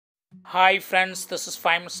Hi friends, this is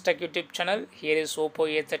 5 Minutes Tech YouTube channel. Here is Oppo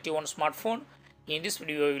A31 smartphone. In this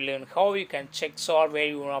video, you will learn how you can check SAR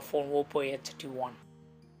value on your phone Oppo A31.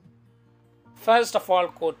 First of all,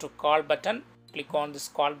 go to call button. Click on this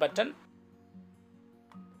call button.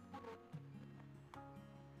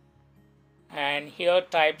 And here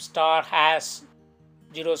type star hash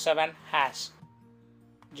 07 hash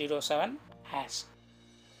 07 hash.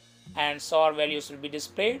 And SAR values will be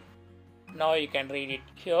displayed. Now you can read it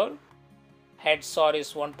here. Head SAR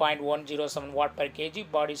is 1.107 watt per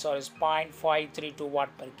kg, body SAR is 0.532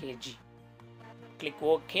 watt per kg. Click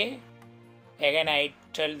OK. Again I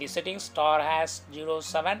tell the settings star hash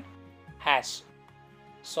 07 hash.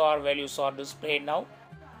 SAR values are displayed now.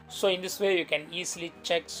 So in this way you can easily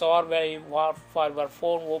check SAR value for your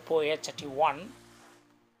phone Oppo A31.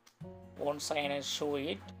 Once I show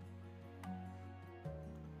it.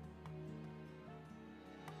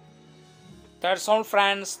 That's all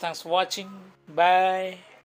friends. Thanks for watching. Bye.